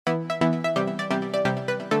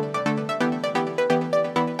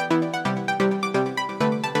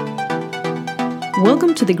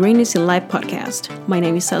Welcome to the Greatness in Life podcast. My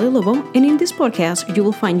name is Sally Lobo, and in this podcast, you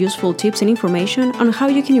will find useful tips and information on how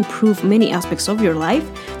you can improve many aspects of your life,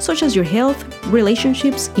 such as your health,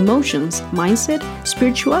 relationships, emotions, mindset,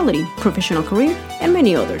 spirituality, professional career, and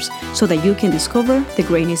many others, so that you can discover the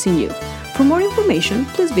greatness in you. For more information,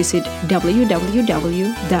 please visit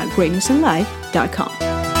www.greatnessinlife.com.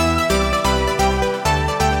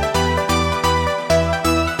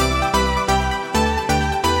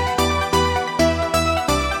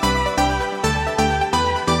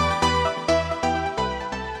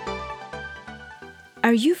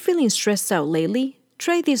 Are you feeling stressed out lately?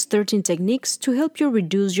 Try these 13 techniques to help you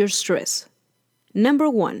reduce your stress. Number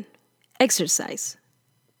 1. Exercise.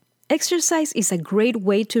 Exercise is a great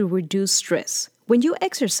way to reduce stress. When you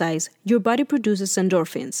exercise, your body produces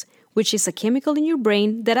endorphins, which is a chemical in your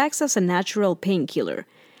brain that acts as a natural painkiller.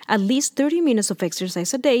 At least 30 minutes of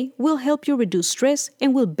exercise a day will help you reduce stress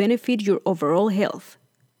and will benefit your overall health.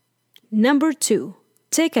 Number 2.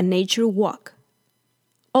 Take a nature walk.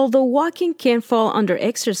 Although walking can fall under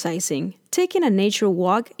exercising, taking a nature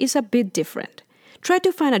walk is a bit different. Try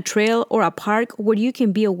to find a trail or a park where you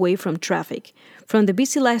can be away from traffic, from the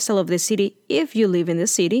busy lifestyle of the city if you live in the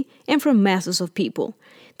city, and from masses of people.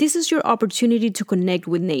 This is your opportunity to connect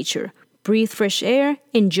with nature, breathe fresh air,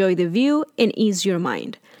 enjoy the view, and ease your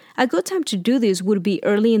mind. A good time to do this would be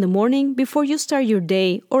early in the morning before you start your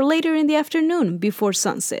day or later in the afternoon before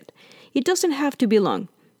sunset. It doesn't have to be long.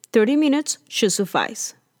 30 minutes should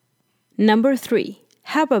suffice. Number 3.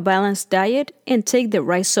 Have a balanced diet and take the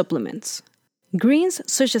right supplements. Greens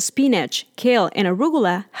such as spinach, kale, and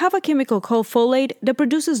arugula have a chemical called folate that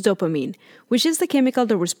produces dopamine, which is the chemical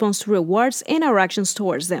that responds to rewards and our actions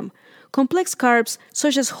towards them. Complex carbs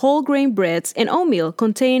such as whole grain breads and oatmeal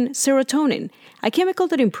contain serotonin, a chemical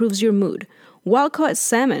that improves your mood. Wild-caught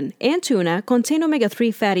salmon and tuna contain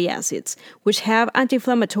omega-3 fatty acids, which have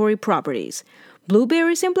anti-inflammatory properties.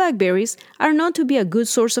 Blueberries and blackberries are known to be a good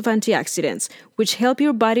source of antioxidants, which help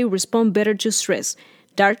your body respond better to stress.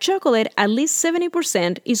 Dark chocolate, at least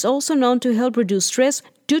 70%, is also known to help reduce stress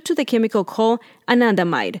due to the chemical called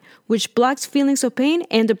anandamide, which blocks feelings of pain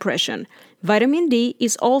and depression. Vitamin D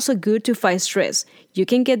is also good to fight stress. You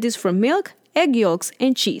can get this from milk, egg yolks,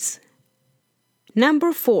 and cheese.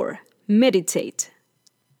 Number 4. Meditate.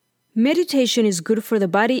 Meditation is good for the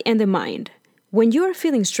body and the mind. When you are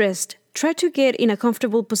feeling stressed, try to get in a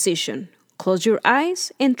comfortable position. Close your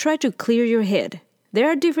eyes and try to clear your head. There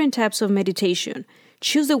are different types of meditation.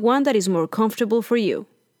 Choose the one that is more comfortable for you.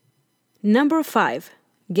 Number 5.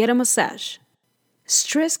 Get a massage.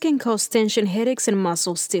 Stress can cause tension, headaches, and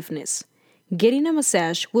muscle stiffness. Getting a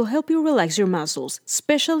massage will help you relax your muscles,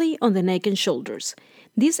 especially on the neck and shoulders.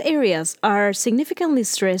 These areas are significantly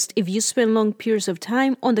stressed if you spend long periods of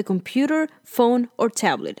time on the computer, phone, or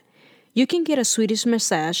tablet. You can get a Swedish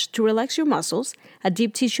massage to relax your muscles, a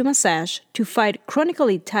deep tissue massage to fight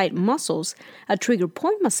chronically tight muscles, a trigger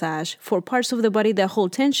point massage for parts of the body that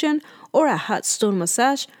hold tension, or a hot stone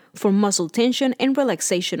massage for muscle tension and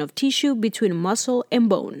relaxation of tissue between muscle and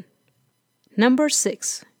bone. Number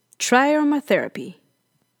 6. Try aromatherapy.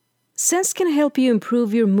 Scents can help you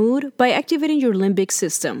improve your mood by activating your limbic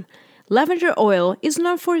system. Lavender oil is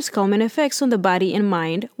known for its calming effects on the body and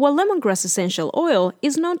mind, while lemongrass essential oil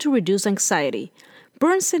is known to reduce anxiety.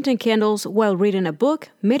 Burn scented candles while reading a book,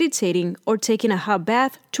 meditating, or taking a hot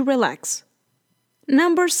bath to relax.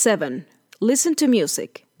 Number 7. Listen to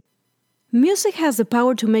music. Music has the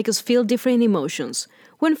power to make us feel different emotions.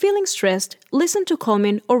 When feeling stressed, listen to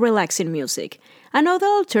calming or relaxing music. Another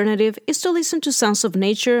alternative is to listen to sounds of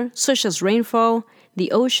nature, such as rainfall,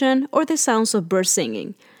 the ocean, or the sounds of birds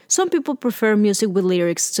singing. Some people prefer music with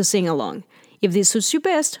lyrics to sing along. If this suits you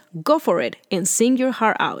best, go for it and sing your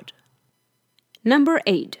heart out. Number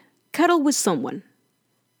 8. Cuddle with someone.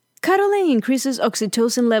 Cuddling increases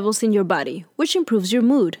oxytocin levels in your body, which improves your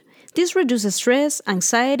mood. This reduces stress,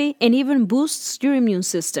 anxiety, and even boosts your immune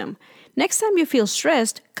system. Next time you feel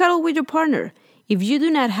stressed, cuddle with your partner. If you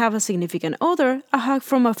do not have a significant other, a hug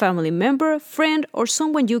from a family member, friend, or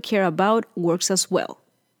someone you care about works as well.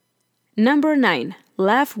 Number 9.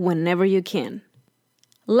 Laugh whenever you can.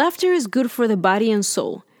 Laughter is good for the body and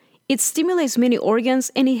soul. It stimulates many organs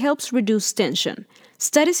and it helps reduce tension.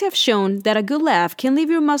 Studies have shown that a good laugh can leave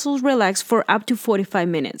your muscles relaxed for up to 45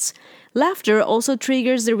 minutes. Laughter also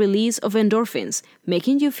triggers the release of endorphins,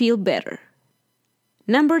 making you feel better.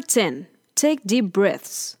 Number 10. Take deep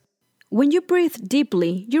breaths. When you breathe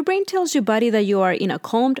deeply, your brain tells your body that you are in a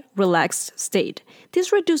calmed, relaxed state.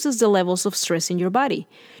 This reduces the levels of stress in your body.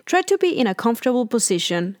 Try to be in a comfortable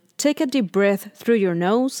position. Take a deep breath through your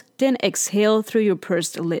nose, then exhale through your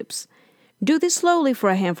pursed lips. Do this slowly for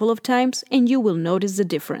a handful of times and you will notice the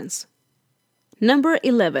difference. Number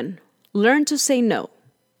 11. Learn to say no.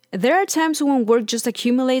 There are times when work just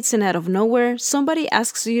accumulates and out of nowhere, somebody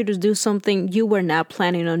asks you to do something you were not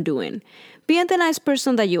planning on doing. Being the nice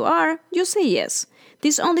person that you are, you say yes.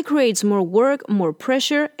 This only creates more work, more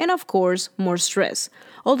pressure, and of course, more stress.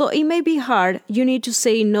 Although it may be hard, you need to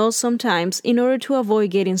say no sometimes in order to avoid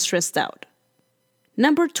getting stressed out.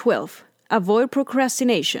 Number 12. Avoid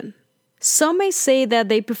procrastination. Some may say that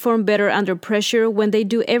they perform better under pressure when they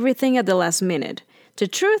do everything at the last minute. The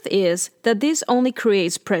truth is that this only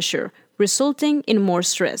creates pressure, resulting in more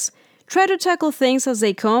stress. Try to tackle things as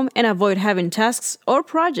they come and avoid having tasks or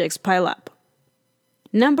projects pile up.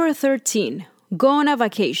 Number 13. Go on a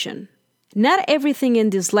vacation. Not everything in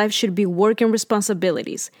this life should be work and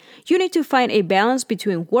responsibilities. You need to find a balance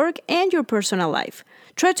between work and your personal life.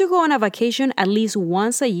 Try to go on a vacation at least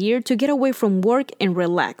once a year to get away from work and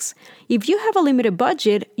relax. If you have a limited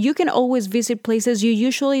budget, you can always visit places you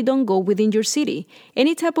usually don't go within your city.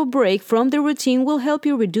 Any type of break from the routine will help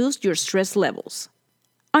you reduce your stress levels.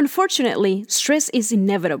 Unfortunately, stress is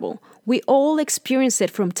inevitable. We all experience it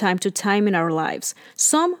from time to time in our lives,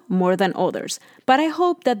 some more than others. But I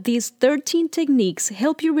hope that these 13 techniques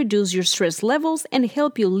help you reduce your stress levels and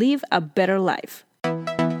help you live a better life.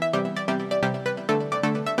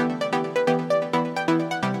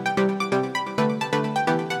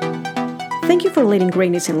 Thank you for letting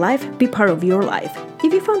Greatness in Life be part of your life.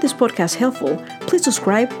 If you found this podcast helpful, please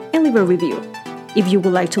subscribe and leave a review. If you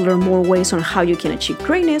would like to learn more ways on how you can achieve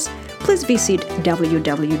greatness, please visit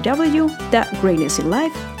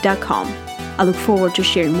www.greatnessinlife.com. I look forward to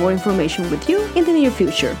sharing more information with you in the near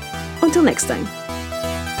future. Until next time.